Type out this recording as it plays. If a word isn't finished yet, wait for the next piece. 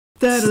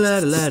Hello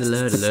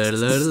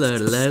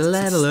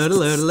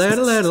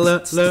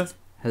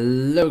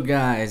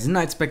guys,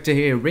 Night Spectre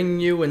here, bringing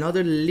you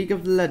another League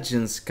of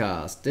Legends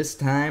cast. This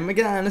time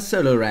again a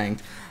solo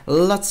ranked.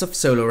 Lots of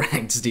solo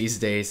ranks these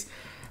days.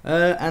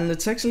 And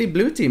it's actually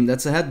blue team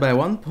that's ahead by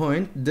 1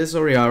 point. This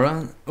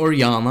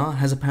Orianna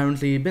has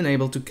apparently been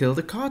able to kill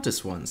the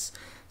Karthus once.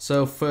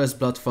 So first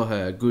blood for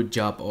her. Good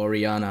job,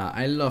 Orianna.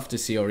 I love to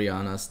see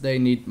Oriannas. They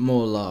need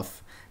more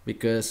love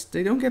because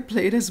they don't get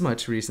played as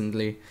much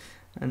recently.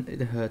 And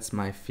it hurts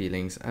my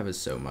feelings ever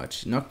so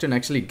much. Nocturne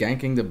actually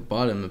ganking the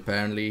bottom.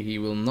 Apparently he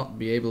will not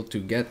be able to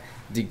get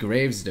the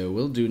Graves though.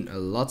 Will do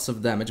lots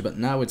of damage, but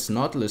now it's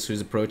Nautilus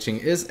who's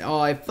approaching. Oh,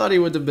 I thought he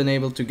would have been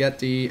able to get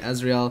the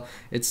Azrael.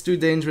 It's too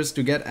dangerous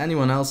to get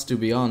anyone else, to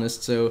be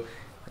honest. So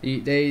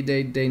they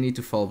need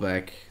to fall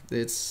back.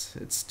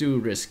 It's too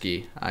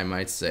risky, I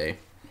might say.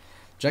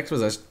 Jax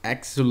was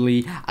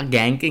actually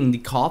ganking the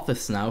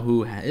Karthus now,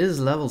 who is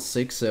level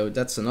 6, so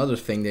that's another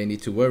thing they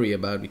need to worry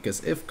about,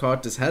 because if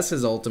Karthus has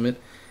his ultimate,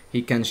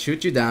 he can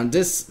shoot you down.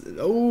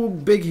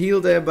 Big heal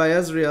there by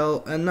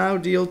Azrael, and now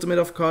the ultimate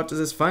of Karthus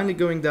is finally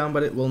going down,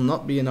 but it will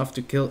not be enough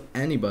to kill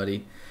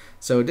anybody.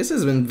 So this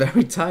has been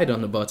very tight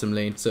on the bottom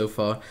lane so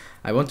far.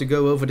 I want to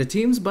go over the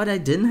teams, but I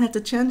didn't have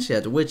the chance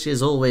yet, which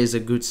is always a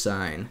good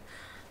sign.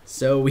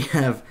 So we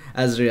have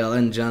Azrael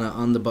and Janna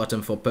on the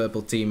bottom for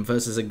purple team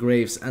versus a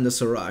Graves and a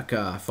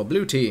Soraka for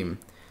blue team.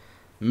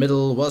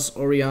 Middle was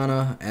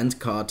Orianna and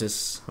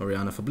Karthus.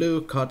 Orianna for blue,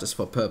 Karthus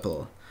for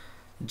purple.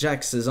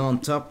 Jax is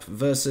on top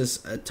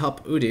versus a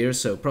top Udyr,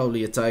 so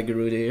probably a Tiger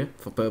Udyr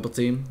for purple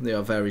team. They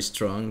are very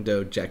strong,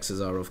 though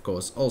Jax's are of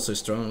course also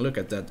strong. Look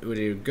at that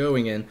Udyr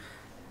going in.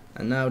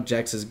 And now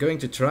Jax is going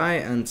to try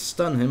and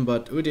stun him,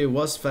 but Udyr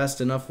was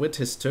fast enough with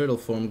his turtle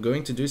form,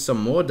 going to do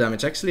some more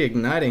damage, actually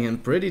igniting him.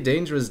 Pretty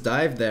dangerous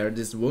dive there.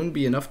 This won't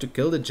be enough to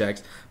kill the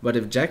Jax, but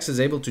if Jax is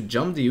able to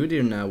jump the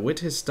Udyr now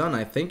with his stun,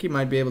 I think he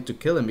might be able to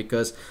kill him,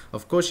 because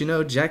of course, you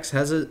know, Jax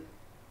has a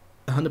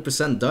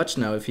 100% dodge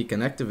now if he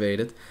can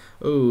activate it.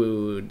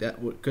 Oh,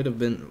 that could have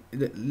been...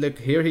 Look,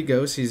 here he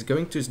goes. He's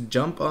going to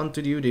jump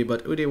onto the Udyr,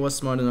 but Udyr was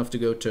smart enough to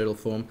go turtle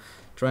form,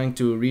 trying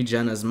to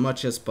regen as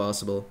much as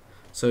possible.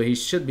 So he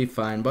should be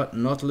fine, but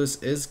Nautilus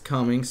is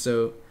coming,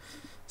 so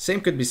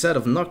same could be said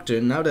of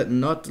Nocturne. Now that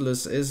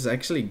Nautilus is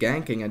actually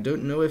ganking, I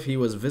don't know if he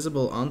was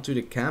visible onto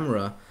the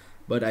camera,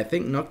 but I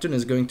think Nocturne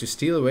is going to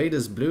steal away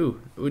this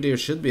blue. Udyr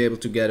should be able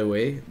to get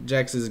away.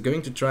 Jax is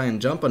going to try and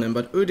jump on him,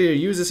 but Udyr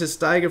uses his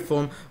tiger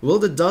form. Will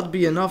the dot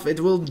be enough? It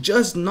will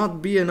just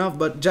not be enough,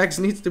 but Jax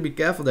needs to be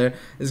careful there.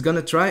 He's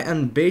gonna try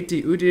and bait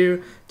the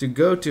Udyr to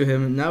go to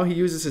him. Now he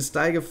uses his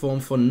tiger form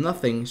for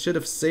nothing. Should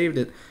have saved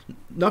it.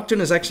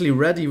 Nocturne is actually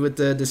ready with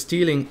the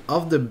stealing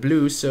of the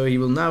blue, so he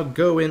will now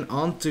go in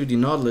onto the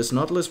Nautilus.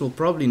 Nautilus will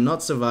probably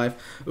not survive.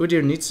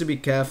 Udyr needs to be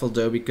careful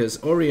though,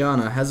 because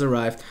Orianna has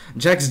arrived.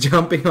 Jax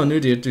jumping on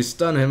Udyr to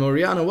stun him.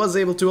 Orianna was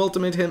able to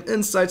ultimate him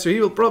inside, so he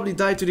will probably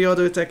die to the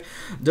auto attack,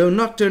 though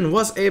Nocturne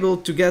was able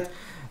to get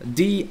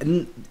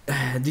the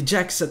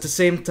Jax at the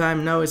same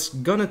time. Now is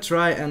gonna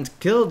try and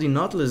kill the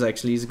Nautilus.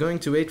 Actually, he's going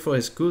to wait for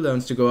his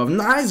cooldowns to go off.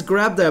 Nice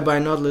grab there by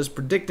Nautilus,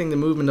 predicting the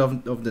movement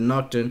of the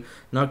Nocturne.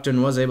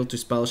 Nocturne was able to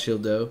spell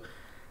shield though,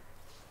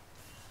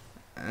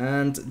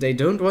 and they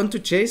don't want to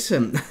chase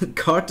him.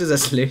 Karthus,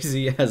 as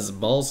lazy as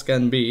balls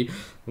can be,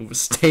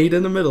 stayed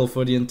in the middle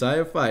for the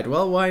entire fight.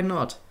 Well, why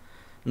not?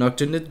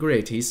 Nocturne did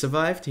great. He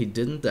survived, he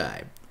didn't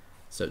die.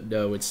 So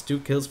no, it's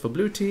 2 kills for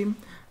blue team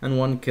and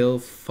 1 kill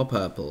for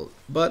purple.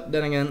 But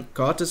then again,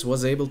 Karthus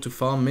was able to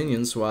farm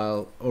minions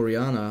while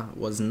Orianna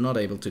was not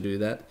able to do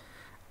that.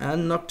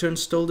 And Nocturne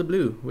stole the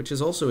blue, which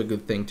is also a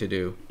good thing to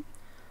do.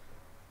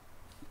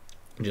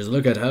 Just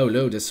look at how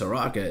low the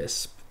Soraka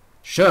is.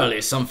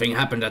 Surely something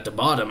happened at the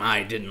bottom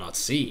I did not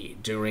see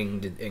during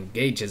the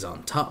engages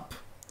on top.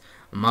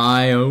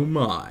 My oh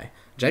my.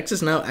 Jax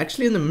is now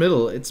actually in the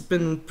middle. It's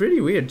been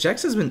pretty weird.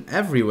 Jax has been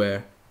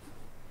everywhere.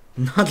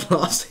 Not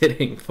lost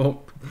hitting for...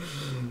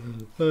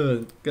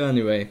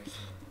 Anyway,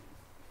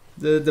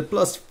 the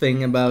plus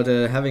thing about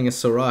having a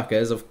Soraka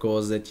is of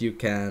course that you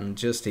can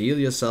just heal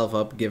yourself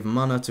up, give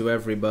mana to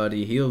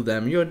everybody, heal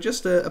them. You're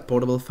just a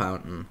portable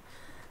fountain.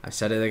 I've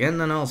said it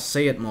again and I'll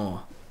say it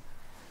more.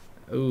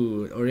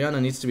 Ooh, Orianna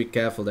needs to be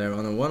careful there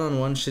on a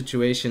one-on-one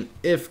situation.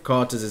 If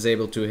Karthus is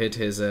able to hit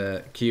his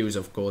Qs,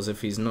 of course.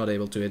 If he's not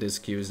able to hit his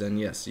Qs, then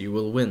yes, you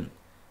will win.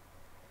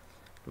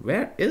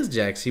 Where is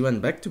Jax? He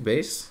went back to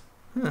base?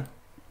 Huh.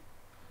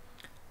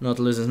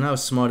 Nautilus is now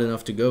smart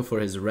enough to go for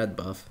his red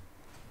buff.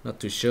 Not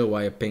too sure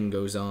why a ping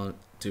goes on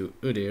to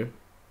Udyr.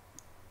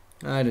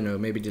 I don't know,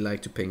 maybe they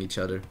like to ping each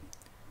other.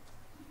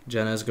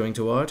 Janna is going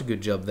to ward.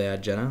 Good job there,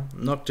 Janna.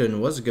 Nocturne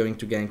was going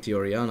to gank the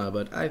Orianna,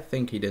 but I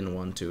think he didn't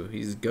want to.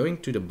 He's going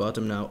to the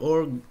bottom now,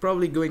 or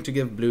probably going to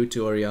give blue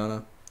to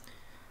Orianna.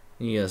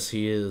 Yes,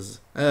 he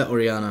is.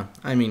 Orianna.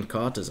 I mean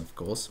Karthus, of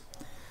course.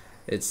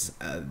 It's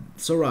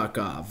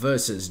Soraka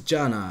versus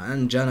Janna,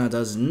 and Janna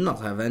does not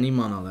have any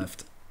mana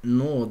left.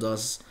 Nor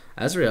does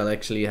Azrael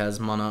actually has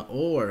mana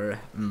or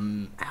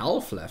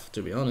health left,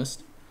 to be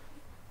honest.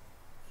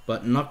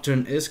 But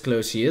Nocturne is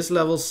close. He is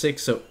level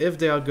 6, so if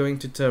they are going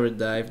to turret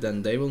dive,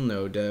 then they will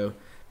know though.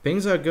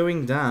 Pings are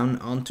going down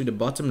onto the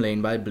bottom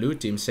lane by blue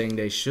team, saying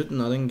they should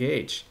not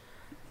engage.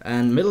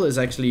 And middle is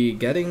actually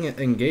getting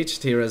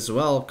engaged here as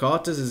well.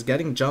 Karthus is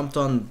getting jumped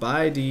on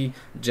by the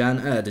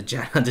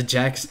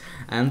Jax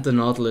and the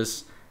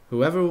Nautilus.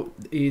 Whoever,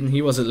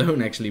 he was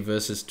alone actually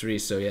versus 3,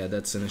 so yeah,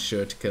 that's an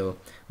assured kill.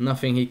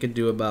 Nothing he could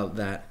do about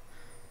that.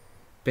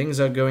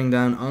 Pings are going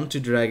down onto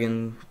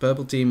Dragon.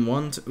 Purple team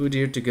want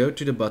Udyr to go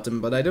to the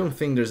bottom, but I don't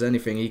think there's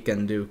anything he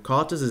can do.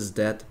 Karthus is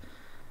dead.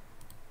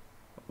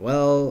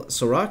 Well,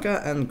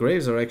 Soraka and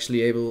Graves are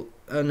actually able...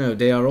 Oh no,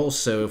 they are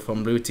also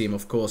from blue team,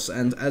 of course.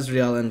 And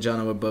Ezreal and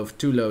Janna were both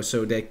too low,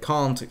 so they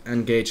can't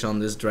engage on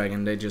this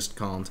dragon. They just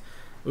can't.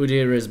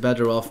 Udyr is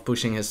better off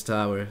pushing his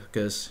tower,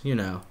 because, you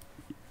know.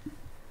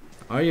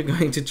 Are you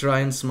going to try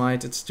and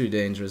smite? It's too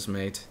dangerous,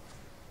 mate.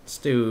 It's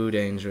too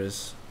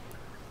dangerous.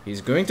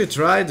 He's going to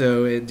try,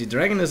 though. The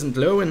dragon isn't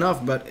low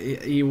enough, but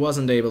he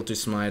wasn't able to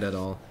smite at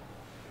all.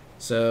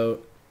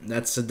 So,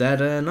 that's a dead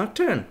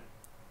Nocturne.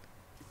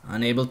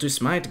 Unable to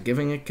smite,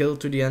 giving a kill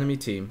to the enemy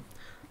team.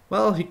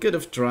 Well, he could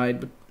have tried,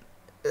 but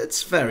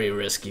it's very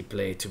risky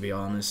play, to be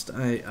honest.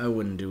 I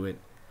wouldn't do it.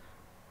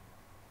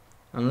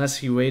 Unless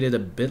he waited a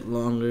bit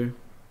longer.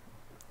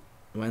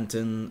 Went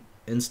in,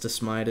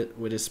 insta-smited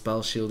with his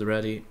spell shield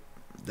ready.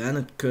 Then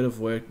it could have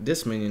worked.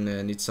 This minion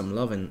needs some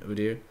love in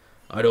Udyr.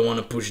 I don't want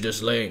to push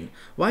this lane.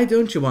 Why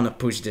don't you want to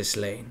push this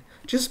lane?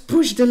 Just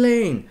push the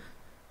lane!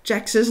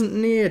 Jax isn't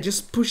near,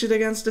 just push it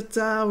against the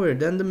tower.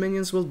 Then the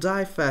minions will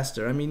die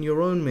faster. I mean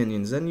your own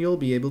minions, and you'll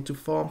be able to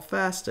farm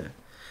faster.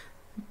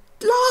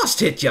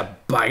 Last hit, you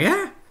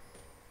bugger!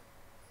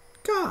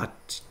 God.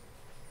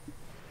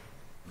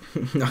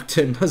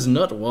 Nocturne does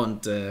not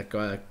want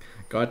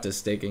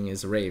Karthus taking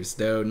his raves,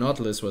 though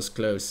Nautilus was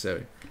close,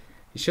 so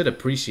he should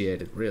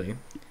appreciate it, really.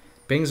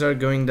 Pings are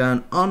going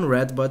down on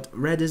red, but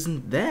red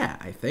isn't there,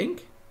 I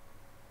think.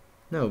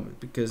 No,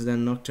 because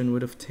then Nocturne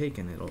would have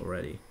taken it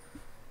already.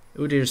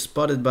 Udyr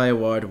spotted by a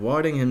ward,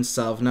 warding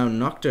himself. Now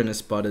Nocturne is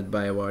spotted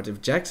by a ward.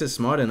 If Jax is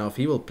smart enough,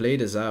 he will play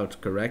this out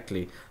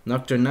correctly.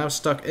 Nocturne now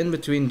stuck in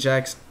between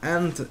Jax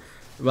and,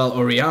 well,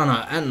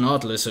 Orianna and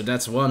Nautilus, so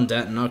that's one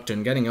dead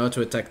Nocturne getting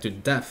auto-attack to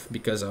death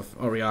because of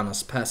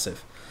Orianna's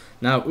passive.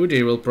 Now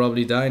Udyr will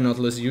probably die,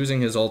 Nautilus using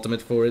his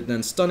ultimate for it,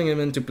 then stunning him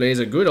into place.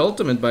 A good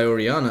ultimate by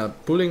Orianna,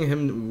 pulling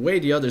him way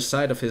the other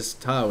side of his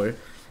tower.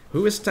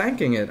 Who is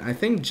tanking it? I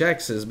think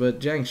Jax is, but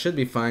Jax should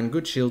be fine.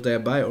 Good shield there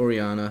by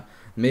Orianna,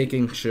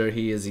 making sure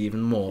he is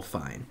even more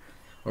fine.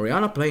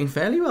 Orianna playing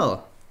fairly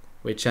well,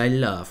 which I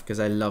love, because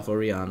I love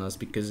Oriannas,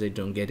 because they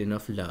don't get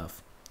enough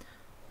love.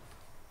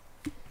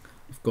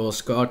 Of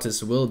course,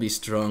 Karthus will be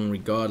strong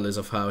regardless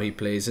of how he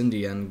plays in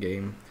the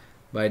endgame.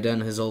 By then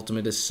his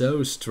ultimate is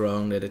so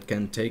strong that it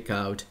can take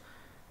out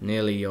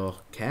nearly your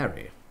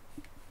carry.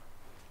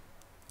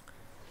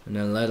 And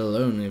then let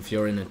alone if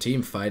you're in a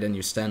team fight and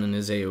you stand in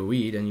his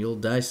AoE, then you'll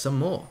die some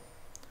more.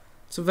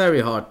 It's a very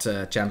hard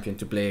champion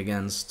to play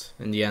against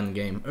in the end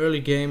game.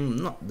 Early game,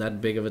 not that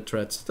big of a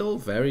threat, still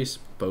very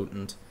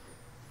potent.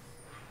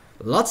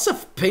 Lots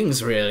of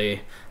pings,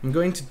 really. I'm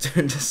going to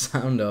turn the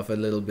sound off a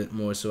little bit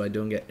more so I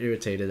don't get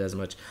irritated as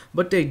much.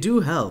 But they do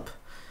help.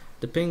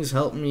 The pings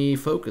help me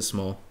focus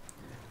more.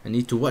 I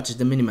need to watch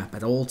the minimap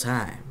at all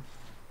time.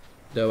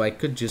 Though I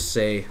could just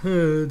say,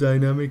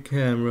 dynamic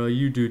camera,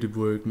 you do the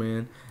work,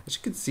 man. As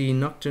you can see,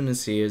 Nocturne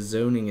is here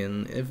zoning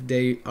in. If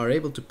they are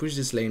able to push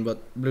this lane,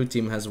 but blue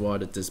team has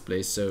warded this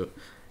place, so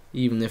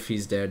even if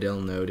he's there,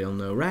 they'll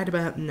know. Right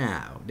about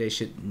now, they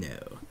should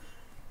know.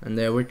 And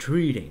they're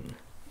retreating.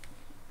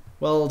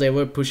 Well, they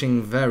were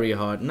pushing very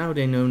hard. Now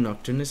they know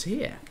Nocturne is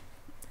here.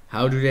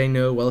 How do they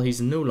know? Well,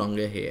 he's no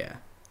longer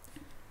here.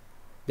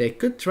 They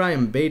could try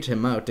and bait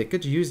him out. They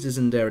could use this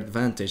in their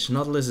advantage.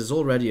 Nautilus is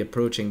already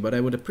approaching, but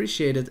I would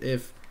appreciate it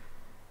if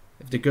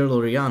the girl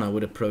Orianna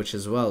would approach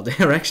as well.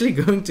 They are actually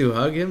going to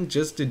hug him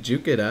just to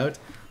juke it out.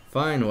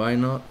 Fine, why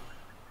not?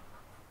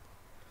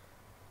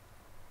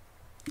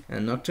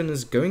 And Nocturne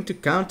is going to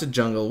counter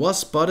jungle. Was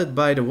spotted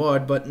by the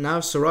ward, but now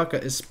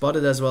Soraka is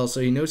spotted as well,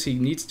 so he knows he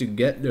needs to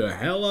get the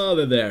hell out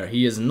of there.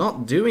 He is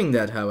not doing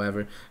that,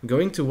 however.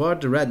 Going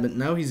toward the red, but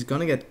now he's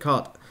gonna get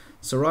caught.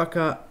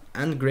 Soraka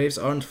and Graves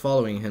aren't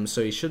following him,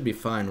 so he should be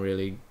fine,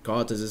 really.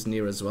 Karthus is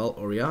near as well.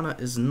 Orianna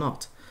is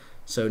not.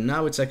 So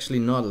now it's actually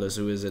Nautilus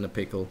who is in a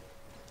pickle.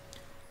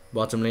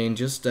 Bottom lane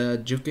just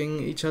juking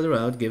each other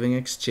out, giving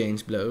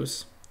exchange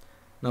blows.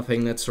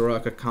 Nothing that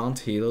Soraka can't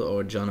heal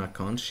or Janna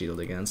can't shield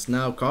against.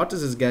 Now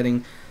Karthus is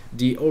getting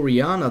the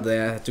Orianna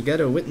there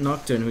together with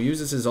Nocturne, who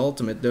uses his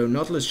ultimate, though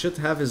Nautilus should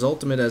have his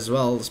ultimate as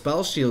well.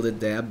 Spell shielded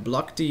there,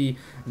 blocked the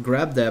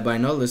grab there by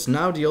Nautilus.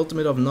 Now the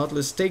ultimate of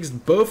Nautilus takes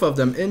both of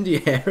them in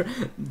the air,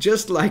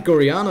 just like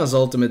Orianna's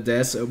ultimate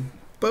there, so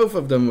both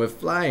of them were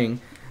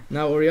flying.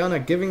 Now Orianna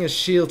giving a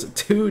shield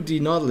to the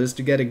Nautilus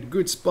to get a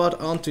good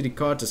spot onto the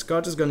Karthus.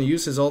 Karthus gonna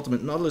use his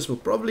ultimate. Nautilus will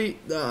probably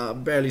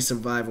barely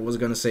survive. I was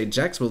gonna say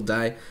Jax will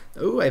die.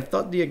 Oh, I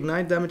thought the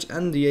ignite damage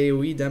and the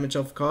AoE damage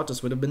of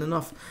Karthus would have been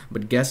enough,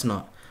 but guess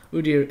not.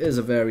 Udyr is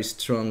a very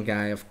strong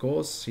guy, of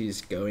course.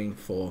 He's going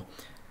for...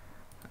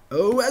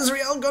 Oh,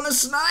 Ezreal gonna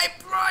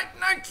snipe right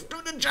next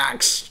to the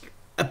Jax.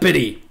 A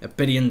pity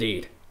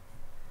indeed.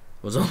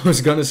 Was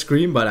almost gonna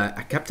scream, but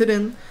I kept it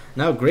in.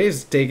 Now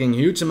Graves taking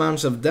huge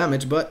amounts of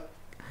damage, but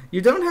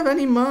you don't have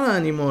any mana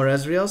anymore,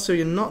 Ezreal, so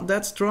you're not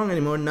that strong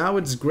anymore. Now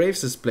it's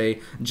Graves' play.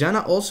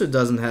 Janna also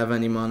doesn't have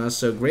any mana,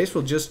 so Graves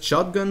will just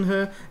shotgun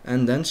her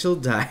and then she'll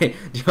die.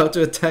 The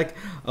auto attack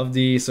of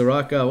the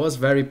Soraka was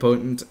very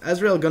potent.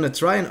 Ezreal gonna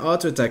try and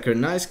auto attack her.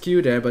 Nice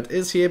Q there, but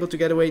is he able to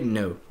get away?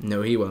 No,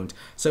 he won't.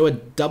 So a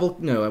double...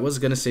 No, I was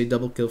gonna say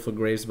double kill for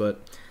Graves,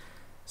 but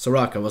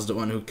Soraka was the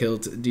one who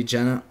killed the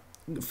Janna.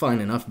 Fine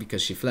enough,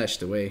 because she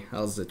flashed away,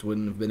 else it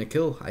wouldn't have been a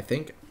kill, I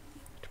think.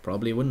 It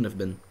probably wouldn't have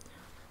been.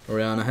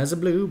 Orianna has a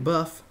blue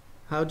buff.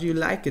 How do you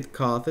like it,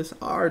 Karthus?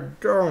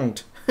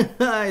 Don't.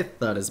 I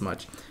thought as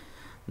much.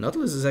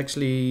 Nautilus is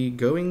actually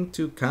going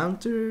to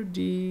counter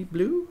the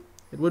blue.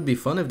 It would be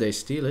fun if they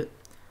steal it.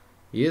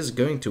 He is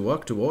going to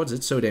walk towards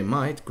it, so they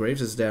might.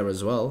 Graves is there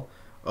as well.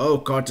 Oh,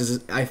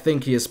 Karthus, I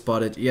think he is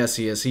spotted. Yes,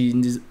 he is.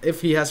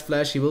 If he has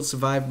flash, he will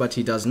survive, but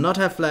he does not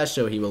have flash,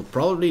 so he will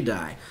probably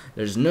die.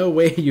 There's no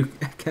way you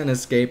can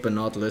escape a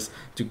Nautilus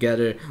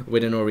together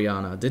with an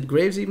Orianna. Did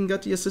Graves even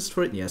get the assist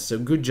for it? Yes, so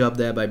good job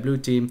there by blue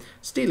team,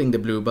 stealing the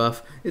blue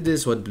buff. It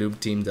is what blue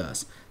team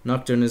does.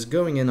 Nocturne is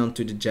going in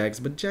onto the Jax,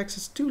 but Jax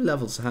is 2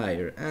 levels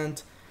higher,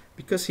 and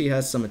because he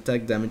has some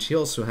attack damage, he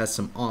also has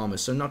some armor,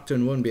 so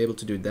Nocturne won't be able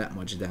to do that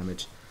much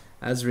damage.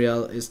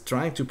 Ezreal is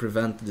trying to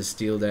prevent the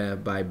steal there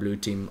by blue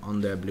team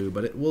on their blue,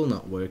 but it will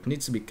not work.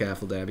 Needs to be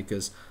careful there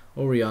because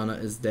Orianna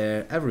is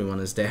there. Everyone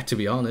is there, to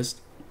be honest.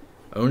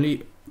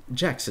 Only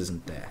Jax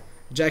isn't there.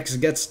 Jax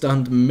gets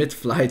stunned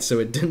mid-flight, so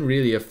it didn't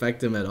really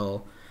affect him at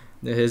all.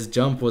 His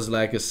jump was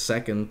like a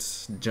second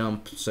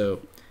jump, so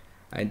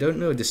I don't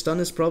know. The stun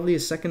is probably a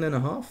 1.5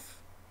 seconds.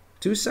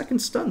 2 second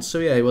stun, so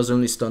yeah, he was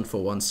only stunned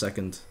for 1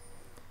 second.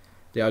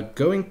 They are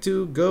going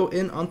to go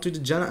in onto the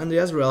Janna and the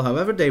Ezreal.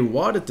 However, they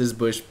warded this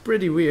bush.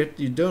 Pretty weird.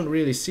 You don't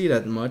really see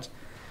that much.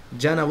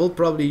 Janna will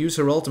probably use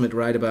her ultimate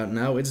right about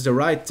now. It's the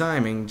right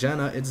timing.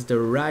 Janna, it's the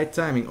right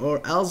timing.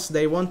 Or else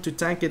they want to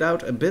tank it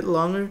out a bit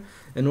longer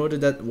in order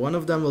that one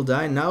of them will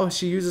die. Now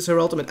she uses her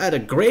ultimate at a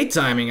great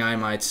timing, I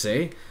might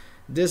say.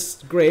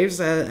 This Graves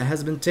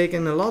has been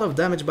taking a lot of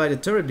damage by the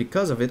turret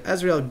because of it.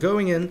 Ezreal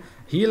going in,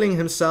 healing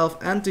himself,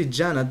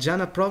 anti-Janna.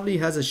 Janna probably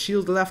has a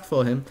shield left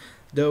for him,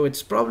 though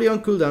it's probably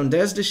on cooldown.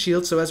 There's the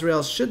shield, so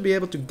Ezreal should be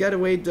able to get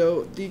away,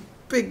 though. The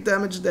big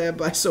damage there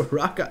by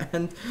Soraka,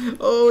 and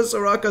oh,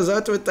 Soraka's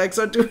auto attacks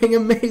are doing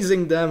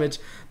amazing damage.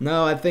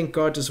 Now I think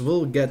Karthus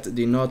will get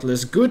the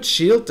Nautilus. Good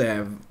shield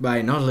there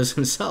by Nautilus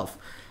himself.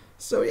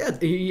 So yeah,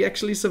 he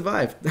actually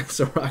survived.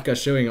 Soraka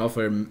showing off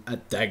her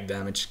attack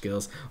damage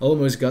skills.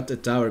 Almost got the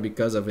tower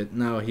because of it.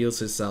 Now heals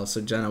himself,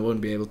 so Janna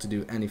won't be able to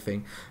do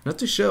anything. Not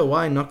too sure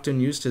why Nocturne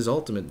used his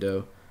ultimate,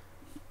 though.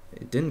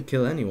 It didn't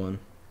kill anyone.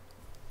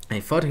 I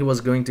thought he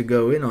was going to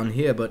go in on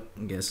here,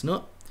 but guess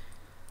not.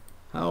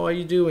 How are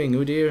you doing,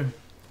 Udyr?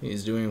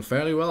 He's doing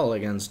fairly well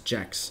against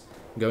Jax.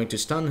 Going to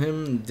stun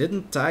him.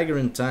 Didn't Tiger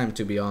in time,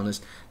 to be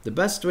honest. The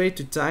best way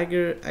to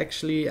Tiger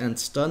actually and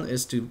stun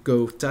is to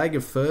go Tiger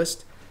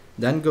first,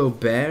 then go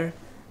Bear.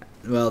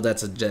 Well,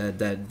 that's a dead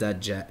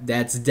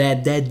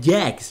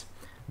Jax.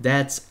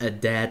 That's a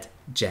dead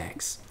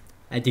Jax.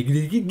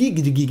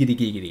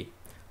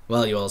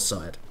 Well, you all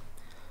saw it.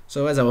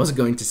 So as I was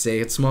going to say,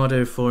 it's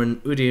smarter for an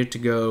Udyr to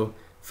go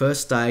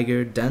first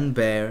Tiger, then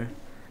Bear,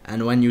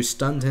 and when you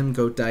stunned him,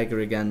 go Tiger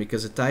again,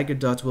 because a Tiger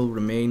dot will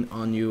remain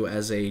on you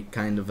as a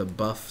kind of a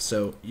buff,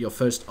 so your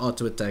first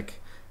auto attack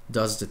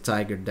does the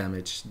Tiger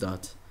damage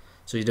dot.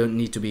 So you don't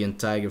need to be in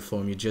Tiger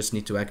form, you just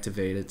need to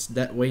activate it.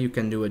 That way you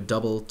can do a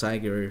double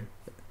Tiger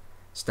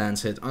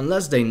stance hit,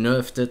 unless they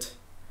nerfed it.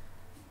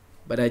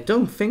 But I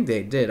don't think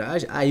they did.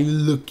 I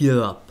look it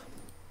up.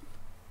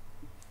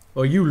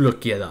 Or you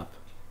look it up.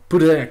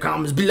 Put it in the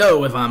comments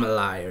below if I'm a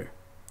liar.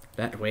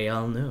 That way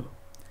I'll know.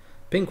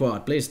 Pink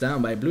ward placed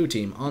down by blue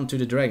team onto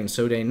the dragon,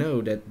 so they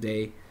know that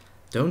they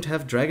don't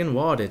have dragon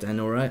warded, and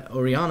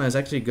Orianna is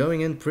actually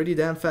going in pretty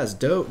damn fast.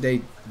 Though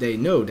they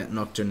know that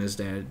Nocturne is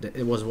there.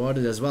 It was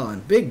warded as well,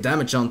 and big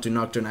damage onto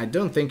Nocturne. I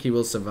don't think he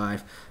will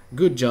survive.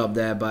 Good job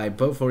there by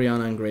both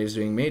Orianna and Graves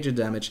doing major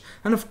damage,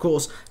 and of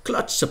course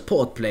clutch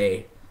support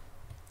play.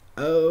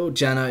 Oh,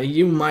 Janna,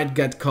 you might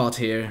get caught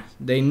here.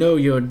 They know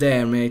you're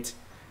there, mate.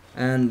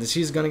 And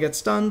she's gonna get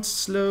stunned,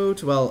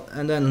 slowed, well,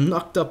 and then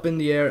knocked up in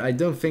the air. I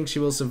don't think she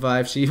will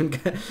survive. She even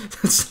got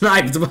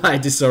sniped by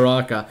the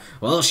Soraka.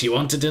 Well, she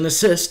wanted an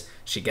assist.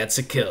 She gets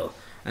a kill.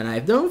 And I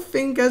don't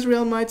think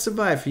Ezreal might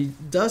survive. He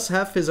does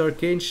have his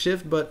arcane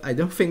shift, but I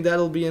don't think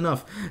that'll be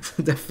enough.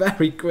 The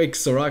very quick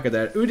Soraka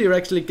there. Udyr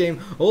actually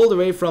came all the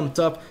way from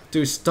top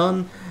to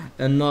stun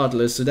a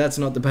Nautilus, so that's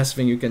not the best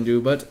thing you can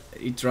do, but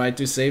he tried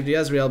to save the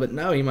Ezreal, but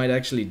now he might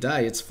actually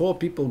die. It's 4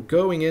 people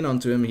going in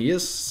onto him. He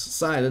is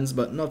silenced,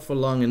 but not for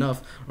long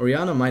enough.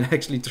 Orianna might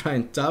actually try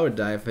and tower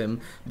dive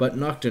him, but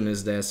Nocturne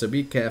is there, so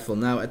be careful.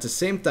 Now, at the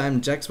same time,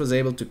 Jax was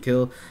able to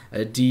kill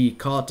the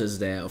Karthus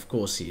there. Of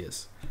course he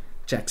is.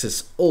 Jax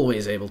is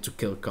always able to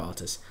kill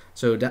Karthus.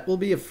 So that will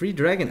be a free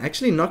dragon.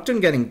 Actually, Nocturne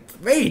getting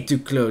way too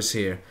close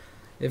here.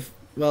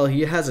 Well,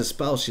 he has a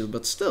spell shield,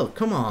 but still,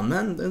 come on,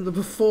 man. There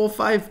are 4 or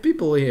 5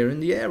 people here in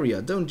the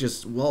area. Don't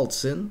just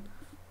waltz in.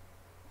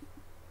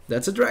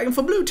 That's a dragon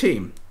for blue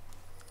team.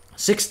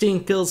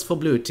 16 kills for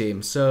blue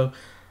team. So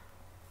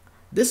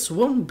this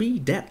won't be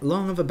that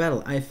long of a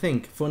battle, I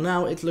think. For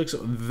now, it looks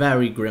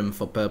very grim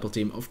for purple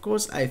team. Of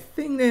course, I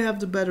think they have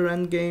the better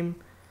endgame.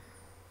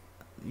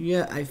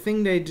 Yeah, I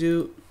think they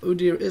do.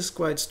 Udyr is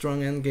quite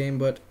strong endgame,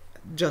 but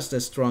just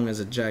as strong as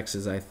a Jax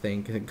is, I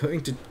think. They're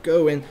going to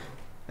go in.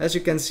 As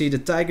you can see, the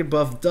tiger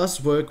buff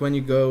does work when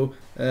you go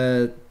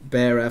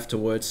bear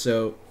afterwards.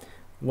 So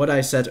what I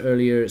said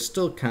earlier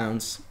still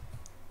counts.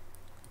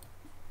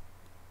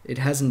 It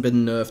hasn't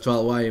been nerfed.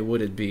 Well, why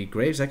would it be?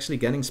 Graves actually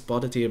getting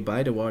spotted here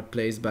by the ward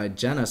placed by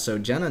Janna. So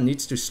Janna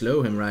needs to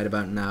slow him right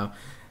about now.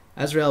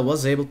 Azrael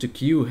was able to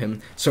Q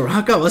him.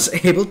 Soraka was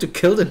able to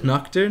kill the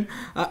Nocturne.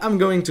 I'm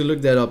going to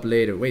look that up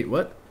later. Wait,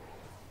 what?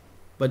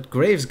 But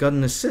Graves got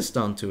an assist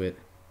onto it.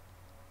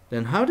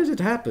 Then how did it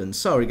happen?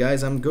 Sorry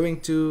guys, I'm going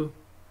to...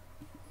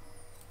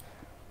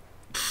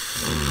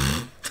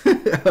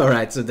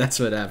 Alright, so that's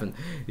what happened.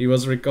 He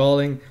was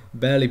recalling,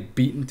 barely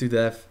beaten to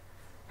death.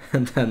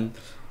 And then,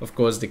 of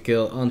course, the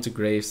kill onto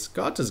Graves.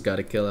 Karthus got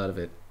a kill out of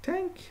it.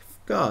 Thank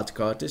God,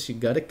 Karthus, you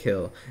got a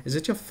kill. Is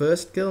it your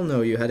first kill?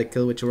 No, you had a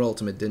kill with your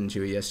ultimate, didn't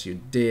you? Yes,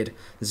 you did.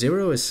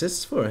 0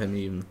 assists for him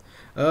even.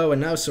 Oh,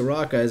 and now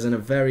Soraka is in a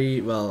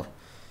very, well...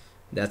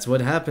 That's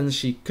what happens.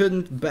 She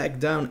couldn't back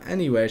down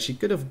anywhere. She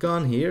could have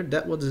gone here.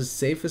 That was the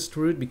safest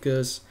route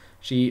because...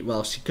 she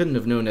couldn't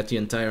have known that the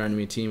entire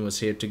enemy team was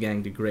here to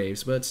gang the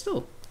Graves, but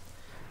still.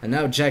 And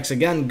now Jax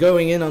again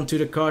going in onto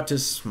the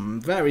Karthus.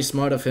 Very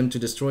smart of him to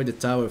destroy the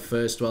tower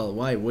first. Well,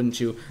 why wouldn't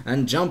you?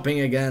 And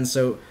jumping again,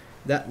 so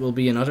that will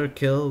be another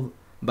kill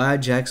by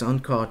Jax on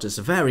Karthus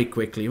very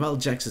quickly. Well,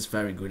 Jax is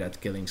very good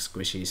at killing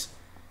squishies.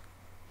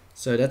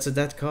 So that's a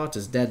dead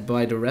Karthus, dead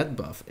by the red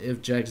buff.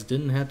 If Jax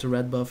didn't have the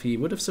red buff, he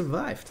would have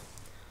survived.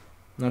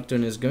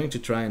 Nocturne is going to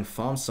try and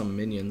farm some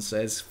minions.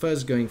 He's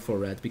first going for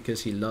red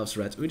because he loves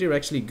red. Udyr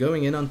actually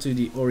going in onto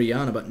the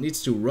Orianna, but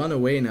needs to run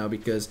away now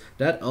because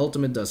that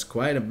ultimate does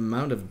quite an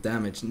amount of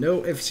damage.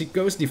 No, if she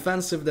goes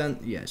defensive, then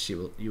yeah,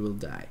 you will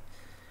die.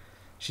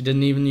 She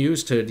didn't even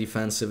use her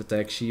defensive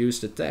attack. She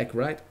used attack,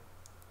 right?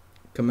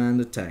 Command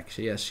attack.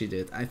 Yes, she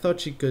did. I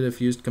thought she could have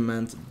used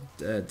command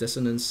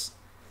dissonance.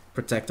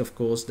 Protect, of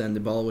course, then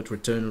the ball would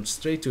return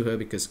straight to her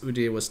because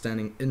Udyr was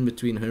standing in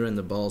between her and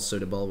the ball, so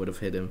the ball would have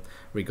hit him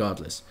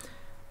regardless.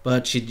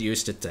 But she'd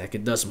used attack.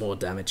 It does more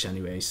damage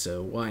anyway,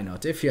 so why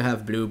not? If you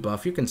have blue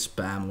buff, you can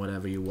spam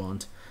whatever you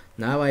want.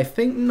 Now I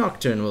think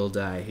Nocturne will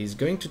die. He's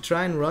going to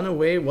try and run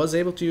away. Was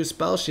able to use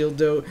spell shield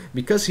though.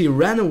 Because he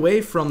ran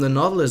away from the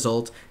Nautilus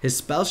ult, his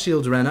spell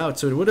shield ran out.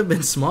 So it would have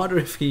been smarter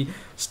if he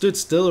stood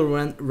still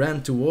or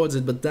ran towards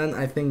it. But then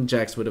I think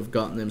Jax would have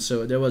gotten him.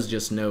 So there was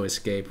just no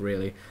escape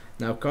really.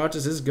 Now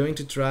Karthus is going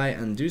to try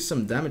and do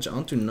some damage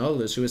onto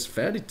Nautilus, who is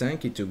fairly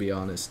tanky to be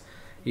honest.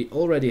 He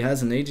already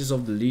has an Aegis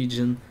of the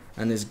Legion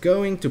and is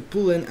going to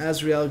pull in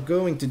Azrael,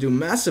 going to do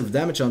massive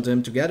damage onto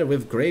him together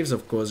with Graves,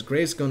 of course.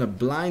 Graves gonna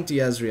blind the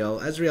Azrael.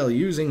 Azrael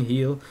using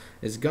heal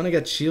is gonna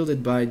get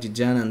shielded by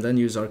Janna and then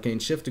use Arcane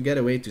Shift to get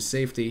away to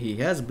safety. He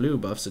has blue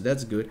buff, so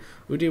that's good.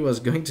 Udyr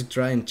was going to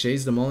try and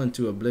chase them all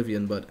into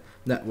oblivion, but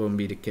that won't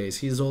be the case.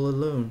 He's all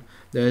alone.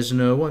 There's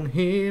no one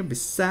here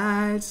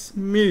besides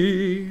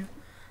me.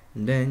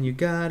 And then you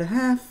gotta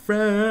have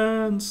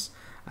friends.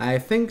 I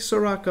think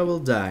Soraka will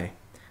die.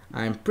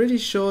 I'm pretty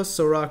sure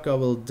Soraka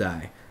will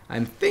die.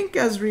 I think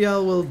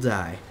Azrael will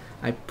die.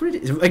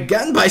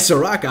 Again by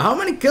Soraka. How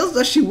many kills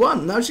does she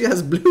want? Now she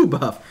has blue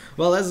buff.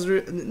 Well,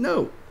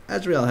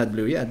 Azrael had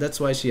blue. Yeah, that's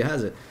why she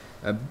has it.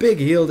 A big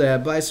heal there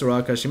by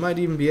Soraka. She might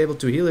even be able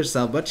to heal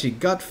herself, but she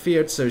got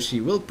feared, so she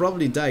will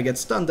probably die, get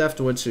stunned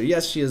afterwards. So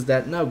yes, she is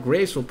dead. Now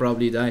Graves will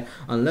probably die,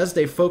 unless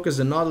they focus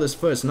the Nautilus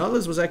first.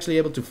 Nautilus was actually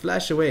able to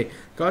flash away.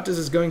 Karthus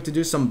is going to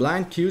do some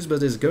blind Qs,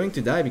 but is going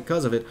to die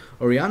because of it.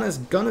 Orianna is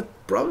gonna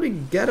probably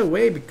get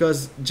away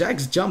because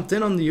Jax jumped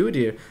in on the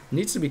Udyr.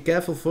 Needs to be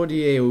careful for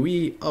the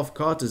AoE of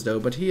Karthus though,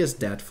 but he is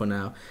dead for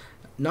now.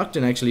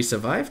 Nocturne actually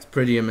survived,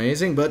 pretty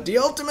amazing, but the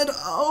ultimate,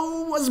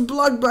 was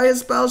blocked by a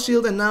spell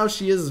shield, and now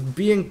she is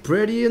being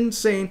pretty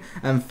insane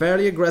and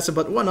fairly aggressive,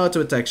 but one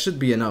auto attack should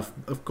be enough.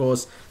 Of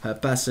course, her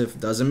passive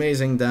does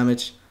amazing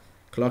damage.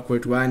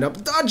 Clockwork wind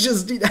up,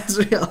 dodges the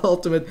Azrael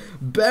ultimate,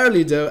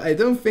 barely though. I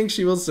don't think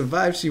she will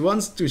survive. She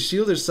wants to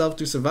shield herself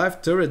to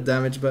survive turret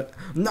damage, but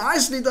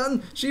nicely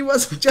done. She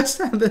was just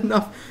had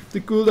enough.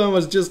 The cooldown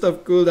was just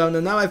off cooldown,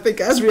 and now I think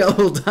Azrael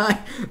will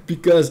die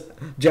because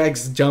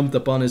Jax jumped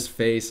upon his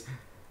face.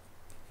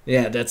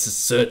 Yeah, that's a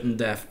certain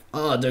death.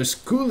 Oh, those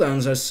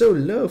cooldowns are so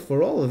low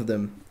for all of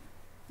them.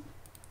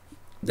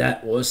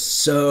 That was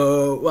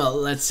so, well,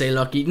 let's say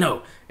lucky.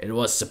 No, it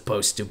was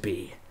supposed to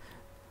be.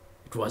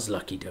 It was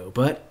lucky though,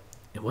 but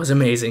it was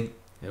amazing.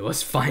 It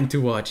was fine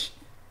to watch.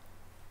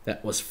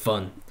 That was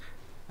fun.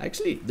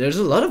 Actually, there's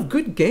a lot of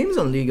good games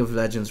on League of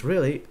Legends,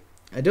 really.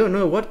 I don't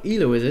know what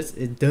elo it is.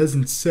 It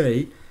doesn't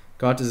say.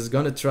 Karthus is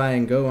gonna try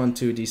and go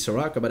onto the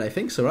Soraka, but I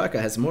think Soraka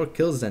has more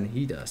kills than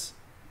he does.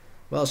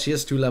 Well, she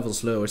is 2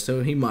 levels lower,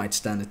 so he might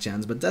stand a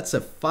chance, but that's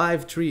a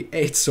 5-3-8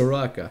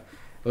 Soraka.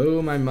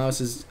 Oh, my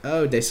mouse is...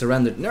 Oh, they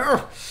surrendered.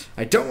 No!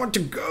 I don't want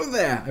to go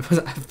there! I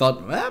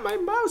thought, well, my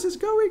mouse is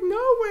going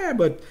nowhere!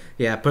 But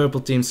yeah,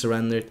 purple team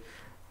surrendered.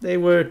 They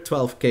were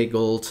 12k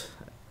gold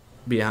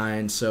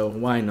behind, so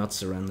why not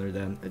surrender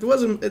then? It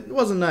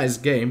was a nice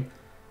game.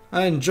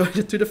 I enjoyed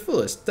it to the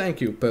fullest.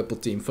 Thank you, purple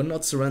team, for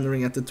not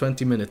surrendering at the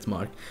 20-minute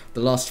mark.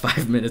 The last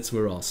 5 minutes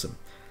were awesome.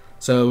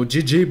 So,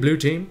 GG, blue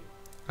team.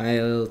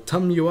 I'll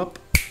thumb you up.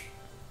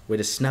 With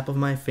a snap of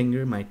my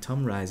finger, my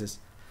thumb rises.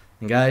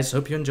 And guys,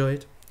 hope you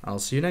enjoyed. I'll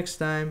see you next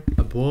time.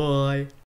 Bye.